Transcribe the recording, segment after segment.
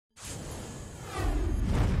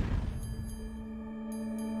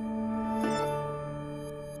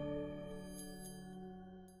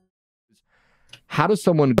how does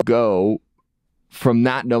someone go from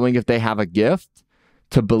not knowing if they have a gift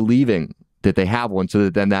to believing that they have one so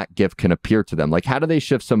that then that gift can appear to them? Like, how do they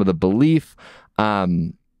shift some of the belief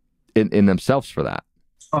in themselves for that?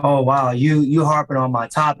 Oh, wow. You harping on my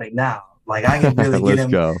topic now. Like, I can really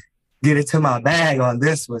Let's go. get into my bag on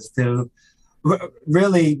this one, too.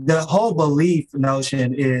 Really, the whole belief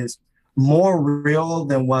notion is more real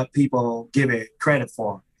than what people give it credit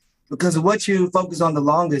for. Because what you focus on the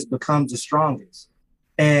longest becomes the strongest.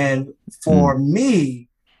 And for me,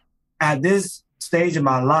 at this stage of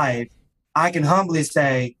my life, I can humbly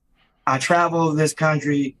say, I travel this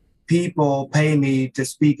country, people pay me to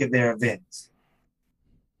speak at their events.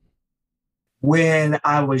 When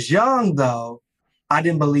I was young, though, I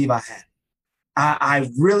didn't believe I had it. I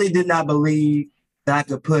really did not believe that I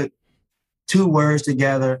could put two words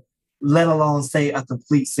together, let alone say a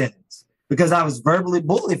complete sentence, because I was verbally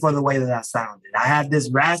bullied for the way that I sounded. I had this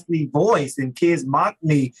raspy voice, and kids mocked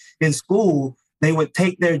me in school. They would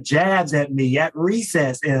take their jabs at me at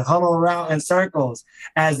recess and huddle around in circles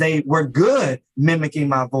as they were good mimicking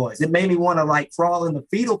my voice. It made me want to like crawl in the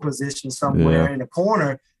fetal position somewhere in a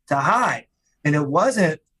corner to hide. And it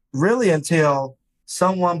wasn't really until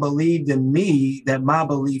someone believed in me that my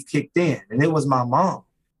belief kicked in. And it was my mom.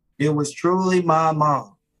 It was truly my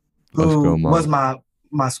mom who was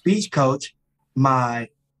my speech coach, my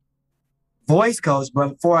voice coach, but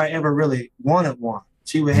before I ever really wanted one.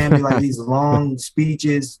 She would hand me like these long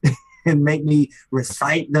speeches and make me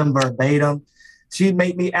recite them verbatim. She'd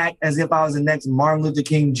make me act as if I was the next Martin Luther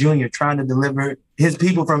King Jr. trying to deliver his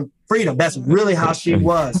people from freedom. That's really how she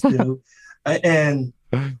was, dude. And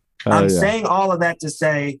I'm saying all of that to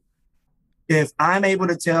say, if I'm able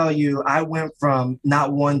to tell you I went from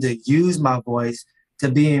not wanting to use my voice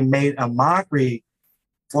to being made a mockery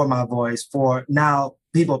for my voice, for now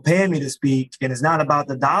people paying me to speak, and it's not about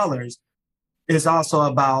the dollars, it's also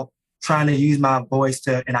about trying to use my voice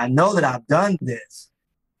to, and I know that I've done this,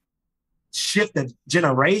 shift a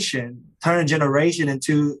generation, turn a generation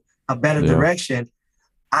into a better direction.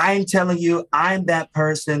 I'm telling you, I'm that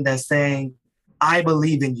person that's saying, I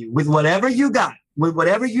believe in you. With whatever you got, with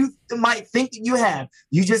whatever you might think that you have,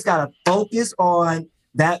 you just got to focus on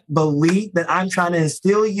that belief that I'm trying to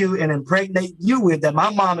instill you and impregnate you with, that my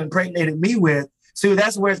mom impregnated me with. So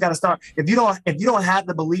that's where it's got to start. If you don't have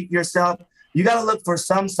the belief yourself, you got to look for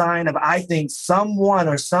some sign of, I think, someone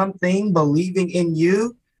or something believing in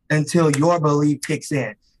you until your belief kicks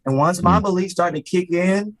in. And once my belief started to kick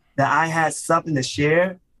in, that I had something to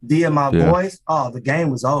share via my voice, the game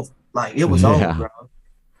was over. Like, it was over,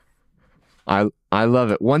 bro. I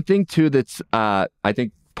love it. One thing, too, that's I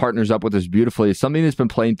think partners up with this beautifully is something that's been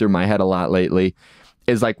playing through my head a lot lately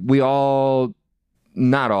is like we all,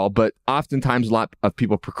 not all, but oftentimes a lot of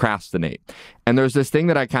people procrastinate. And there's this thing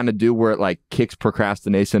that I kind of do where it like kicks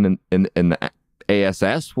procrastination in the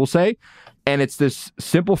ASS, we'll say. And it's this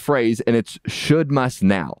simple phrase, and it's should, must,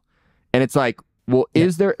 now. And it's like, well,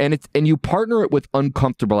 is there, and you partner it with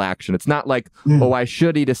uncomfortable action. It's not like, oh, I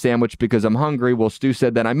should eat a sandwich because I'm hungry. Well, Stu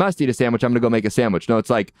said that I must eat a sandwich. I'm going to go make a sandwich. No, it's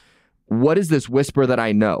like, what is this whisper that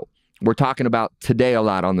I know? We're talking about today a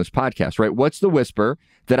lot on this podcast, right? What's the whisper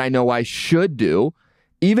that I know I should do?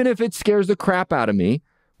 Even if it scares the crap out of me,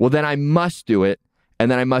 well, then I must do it,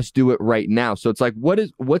 and then I must do it right now. So it's like,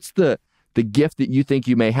 what's the gift that you think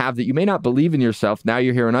you may have that you may not believe in yourself? Now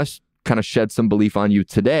you're hearing us kind of shed some belief on you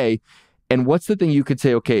today. And what's the thing you could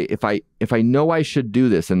say, okay, if I know I should do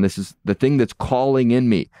this, and this is the thing that's calling in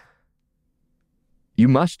me, you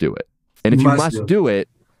must do it. And if you must do it,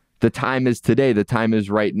 the time is today. The time is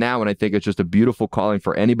right now. And I think it's just a beautiful calling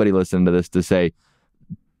for anybody listening to this to say,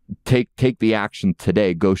 take the action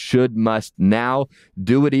today. Go should, must, now.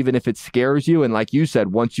 Do it even if it scares you. And like you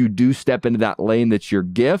said, once you do step into that lane that's your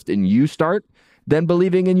gift and you start then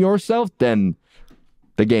believing in yourself, then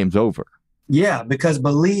the game's over. Yeah, because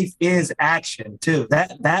belief is action too.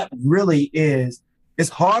 That really is. It's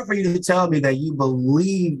hard for you to tell me that you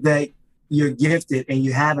believe that you're gifted and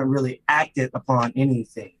you haven't really acted upon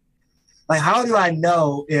anything. Like, how do I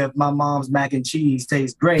know if my mom's mac and cheese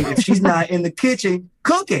tastes great if she's not in the kitchen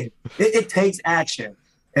cooking? It takes action.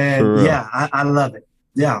 And I love it.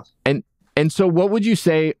 Yeah. And so what would you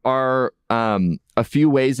say are a few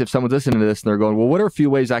ways, if someone's listening to this and they're going, well, what are a few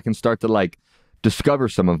ways I can start to like discover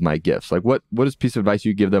some of my gifts? Like what is a piece of advice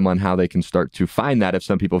you give them on how they can start to find that if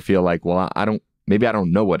some people feel like, well, maybe I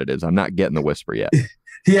don't know what it is. I'm not getting the whisper yet.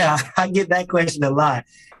 Yeah, I get that question a lot.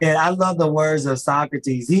 And I love the words of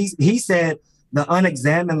Socrates. He said, the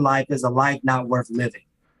unexamined life is a life not worth living.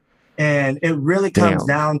 And it really comes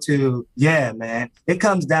down to, it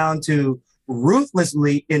comes down to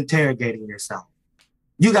ruthlessly interrogating yourself.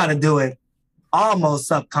 You got to do it almost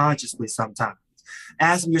subconsciously sometimes.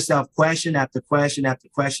 Asking yourself question after question after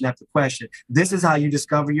question after question. This is how you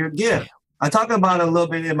discover your gift. I talk about it a little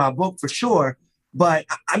bit in my book for sure, but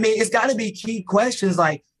I mean, it's got to be key questions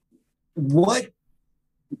like, what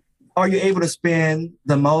are you able to spend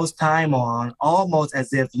the most time on, almost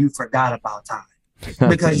as if you forgot about time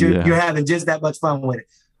because you're having just that much fun with it.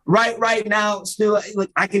 Right now, still, look,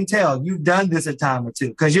 I can tell you've done this a time or two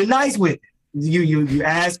because you're nice with it. You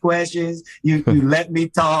ask questions, you let me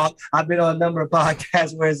talk. I've been on a number of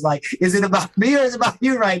podcasts where it's like, is it about me or is it about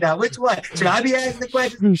you right now? Which one? Should I be asking the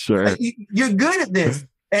questions? Sure. Like, you're good at this.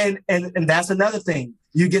 And that's another thing.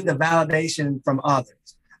 You get the validation from others.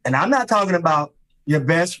 And I'm not talking about your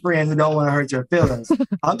best friend who don't want to hurt your feelings.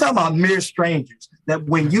 I'm talking about mere strangers that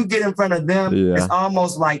when you get in front of them, it's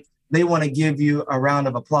almost like they want to give you a round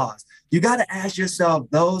of applause. You got to ask yourself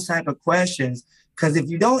those type of questions. Because if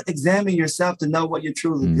you don't examine yourself to know what you're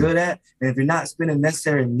truly good at, and if you're not spending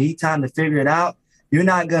necessary me time to figure it out, you're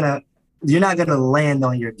not gonna land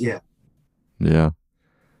on your gift. Yeah,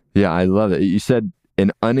 I love it. You said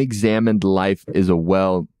an unexamined life is a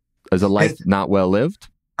life not well lived.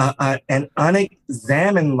 An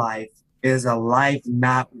unexamined life is a life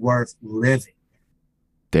not worth living.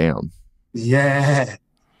 Damn. Yeah,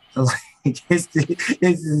 like is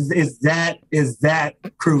that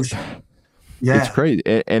crucial? Yeah. It's crazy.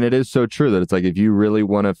 And it is so true that it's like, if you really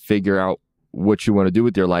want to figure out what you want to do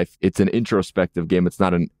with your life, it's an introspective game. It's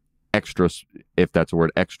not an extra, if that's a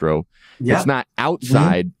word, extra. Yep. It's not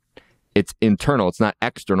outside. It's internal. It's not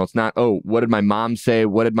external. It's not, oh, what did my mom say?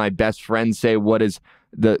 What did my best friend say? What is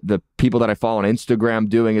the people that I follow on Instagram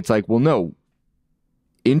doing? It's like, well, no,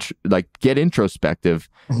 get introspective.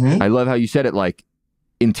 I love how you said it, like,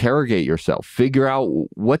 interrogate yourself, figure out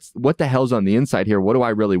what the hell's on the inside here. What do I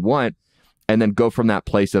really want? And then go from that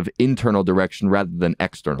place of internal direction rather than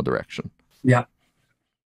external direction. Yeah.